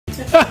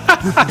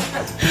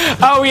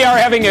Oh, we are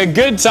having a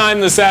good time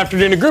this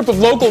afternoon. A group of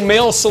local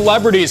male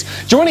celebrities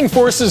joining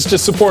forces to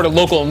support a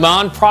local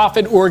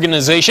nonprofit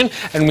organization,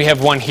 and we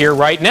have one here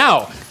right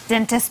now.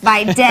 Dentist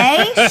by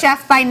day,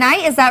 chef by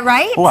night, is that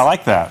right? Oh, I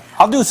like that.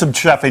 I'll do some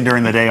chefing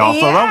during the day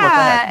also.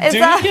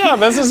 Yeah, Yeah,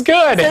 this is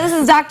good. So this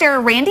is Dr.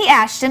 Randy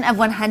Ashton of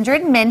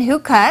 100 Men Who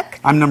Cook.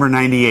 I'm number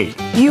 98.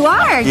 You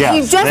are? Yes,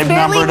 You just they've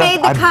barely numbered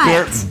made the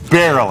cut.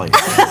 Barely.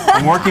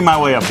 I'm working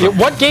my way up.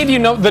 What gave you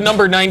the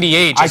number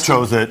 98? I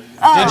chose it.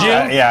 Did you?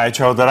 Yeah, I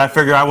chose it. I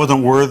figured I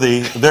wasn't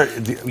worthy.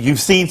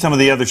 You've seen some of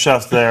the other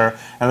chefs there,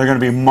 and they're going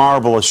to be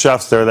marvelous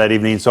chefs there that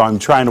evening, so I'm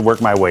trying to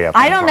work my way up.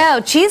 I don't know.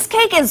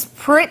 Cheesecake is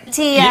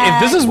pretty... If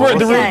this is where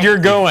the route you're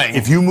going.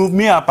 If you move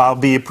me up, I'll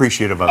be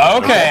appreciative of it.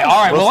 Okay,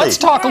 all right. Well, let's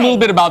see. talk a little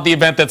bit about the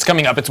event that's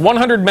coming up. It's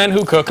 100 Men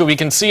Who Cook, who we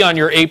can see on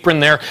your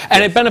apron there,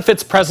 and it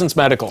benefits Presence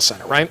Medical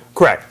Center, right?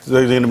 Correct.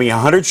 There's going to be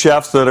 100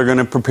 chefs that are going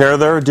to prepare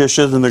their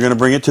dishes, and they're going to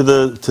bring it to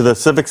the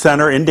Civic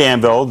Center in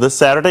Danville this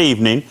Saturday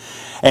evening.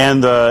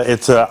 And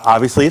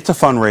obviously it's a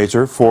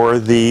fundraiser for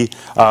the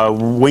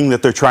wing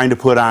that they're trying to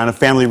put on, a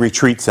family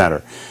retreat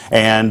center.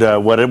 And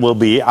what it will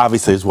be,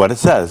 obviously, is what it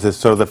says, is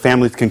so the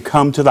families can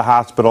come to the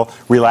hospital,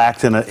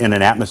 relax in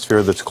an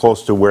atmosphere that's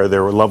close to where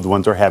their loved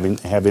ones are having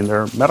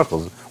their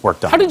medical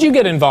work done. How did you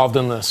get involved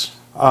in this?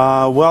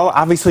 Well,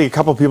 obviously, a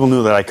couple of people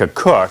knew that I could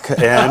cook,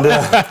 and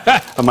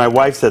my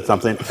wife said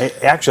something.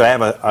 Actually, I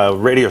have a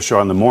radio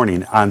show in the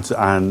morning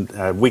on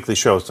a weekly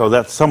show, so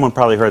that someone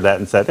probably heard that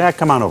and said, "Yeah,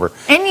 come on over."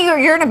 And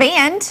you're in a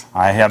band.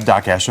 I have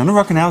Doc Ashton and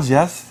the Rookinells,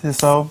 yes.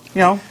 So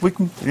we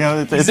can.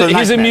 It's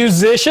He's a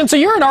musician, so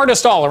you're an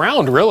artist all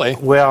around, really.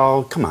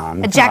 Well, come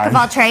on. A jack of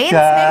all trades, No.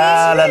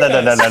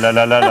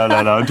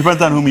 It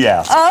depends on whom you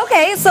ask. Oh,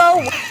 okay,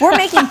 so we're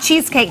making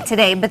cheesecake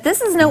today, but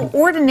this is no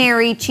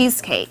ordinary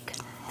cheesecake.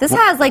 This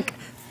has like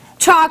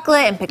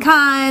chocolate and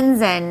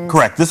pecans and...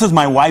 Correct. This is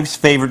my wife's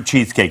favorite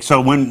cheesecake.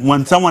 So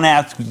when someone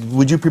asks,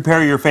 would you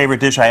prepare your favorite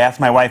dish, I asked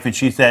my wife and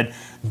she said,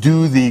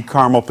 do the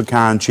caramel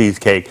pecan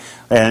cheesecake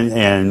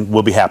and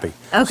we'll be happy.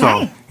 Okay.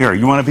 So here,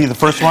 you want to be the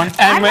first one?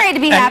 I'm ready to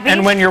be happy.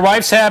 And when your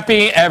wife's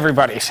happy,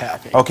 everybody's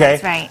happy. Okay.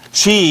 That's right.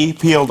 She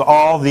peeled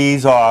all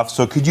these off,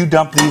 so could you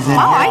dump these in here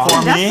I for can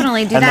me?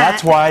 definitely do and that.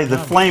 that's why the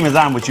flame is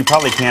on, which you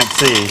probably can't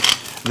see.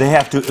 They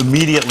have to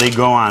immediately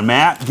go on.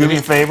 Matt, do me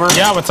a favor.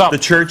 Yeah, what's up? The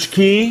church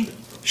key,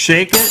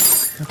 shake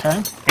it, Okay.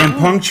 and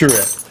puncture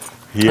it.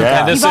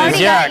 Yeah. Okay, this You've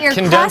already got your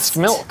condensed crust.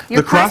 milk.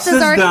 Your The crust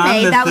is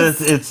already done. made.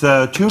 It's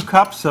 2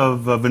 cups of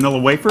vanilla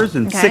wafers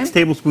and Okay. 6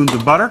 tablespoons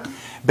of butter,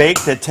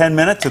 baked at 10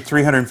 minutes at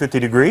 350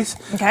 degrees.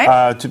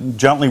 Okay.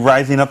 Gently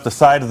rising up the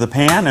side of the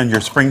pan and your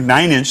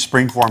 9-inch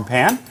springform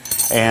pan.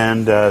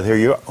 And here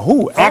you go.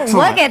 Ooh,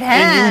 excellent. Look at him.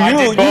 And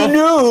you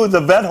knew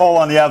the vent hole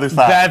on the other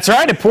side. That's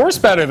right. It pours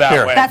better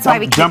that way. That's why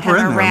we keep Jump her him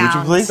in there, around.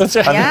 would you please? That's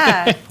right.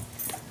 Yeah.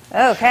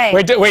 Okay.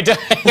 Wait. Are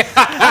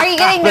you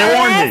getting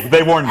nervous?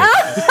 They warned me.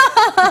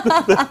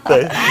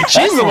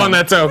 She's the one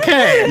that's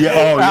okay.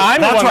 Yeah, I'm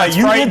the that's one right. that's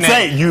You did frightening.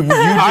 say it. You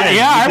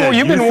did.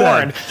 You've been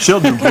warned. She'll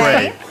do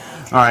great.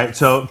 All right,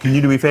 so can you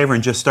do me a favor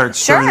and just start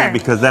stirring Sure. it,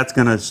 because that's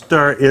going to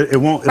start. It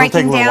won't. It'll Breaking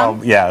take a little down?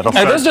 while. Yeah, it'll Are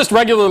start. those just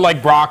regular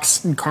like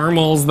Brock's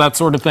caramels, that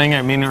sort of thing?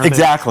 I mean, are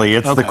Exactly.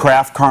 It's the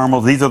Kraft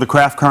caramels. These are the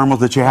Kraft caramels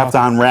that you have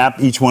to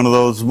unwrap each one of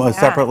those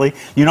separately.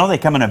 You know, they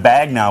come in a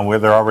bag now where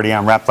they're already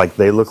unwrapped. Like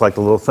they look like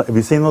the little. Have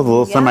you seen those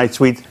little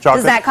semi-sweet chocolate?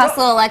 Does that cost a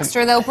little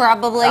extra though,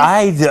 probably?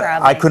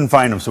 I couldn't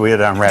find them, so we had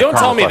to unwrap. Don't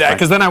tell me caramels that,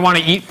 because then I want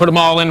to put them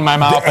all in my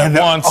mouth at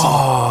once.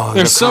 Oh,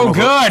 they're so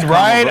good,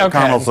 right? Okay.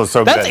 Caramels are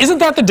so good. Isn't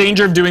that the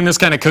danger of doing this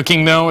kind of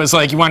cooking, though? Is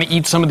like you want to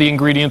eat some of the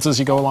ingredients as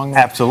you go along.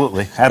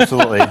 Absolutely.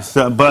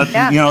 So, but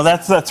you know,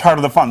 that's part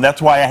of the fun.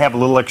 That's why I have a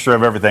little extra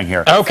of everything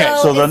here. Okay.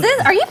 So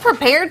are you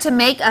prepared to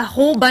make a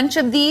whole bunch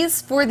of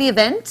these for the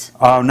event?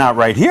 Not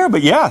right here,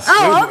 but yes.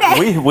 Oh,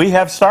 okay. We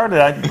have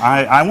started.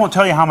 I won't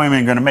tell you how many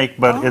I'm going to make,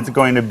 but it's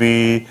going to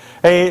be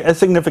a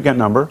significant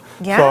number.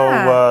 Yeah.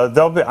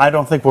 So I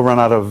don't think we'll run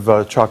out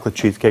of chocolate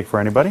cheesecake for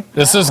anybody.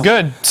 This is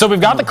good. So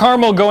we've got the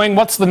caramel going.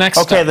 What's the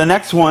next step? The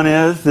next one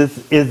is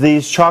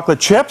these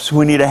chocolate chips.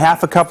 We need a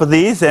half a cup of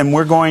these, and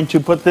we're going to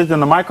put this in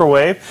the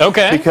microwave.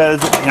 Okay. Because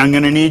I'm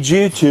going to need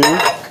you to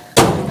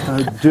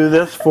do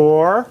this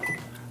for.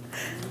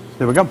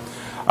 There we go.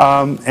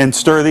 And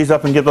stir these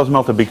up and get those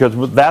melted, because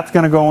that's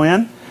going to go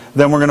in.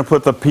 Then we're going to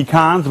put the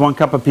pecans, 1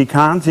 cup of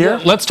pecans here.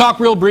 Let's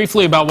talk real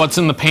briefly about what's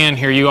in the pan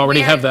here. You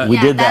already have that. We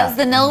did that. That was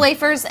vanilla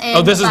wafers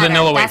and This is butter.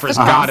 vanilla That's wafers.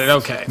 the Got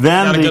crust. it. Okay.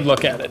 Then got a good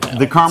look at it now.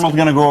 The caramel's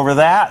going to go over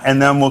that,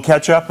 and then we'll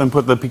catch up and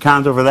put the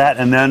pecans over that,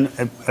 and then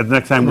at the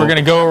next time We're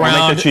gonna go we'll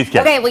around. make the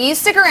cheesecake. Okay, well, you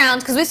stick around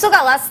because we still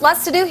got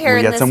less to do here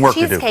We in got this some work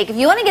to do. cheesecake. If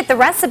you want to get the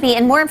recipe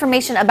and more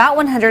information about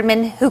 100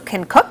 Men Who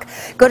Can Cook,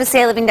 go to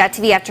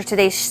SayLiving.tv after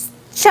today's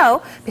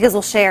show, because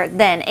we'll share it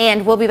then.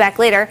 And we'll be back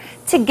later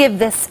to give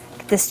this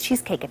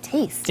cheesecake a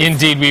taste.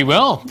 Indeed, we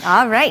will.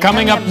 All right.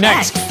 Coming up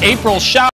next, April shower.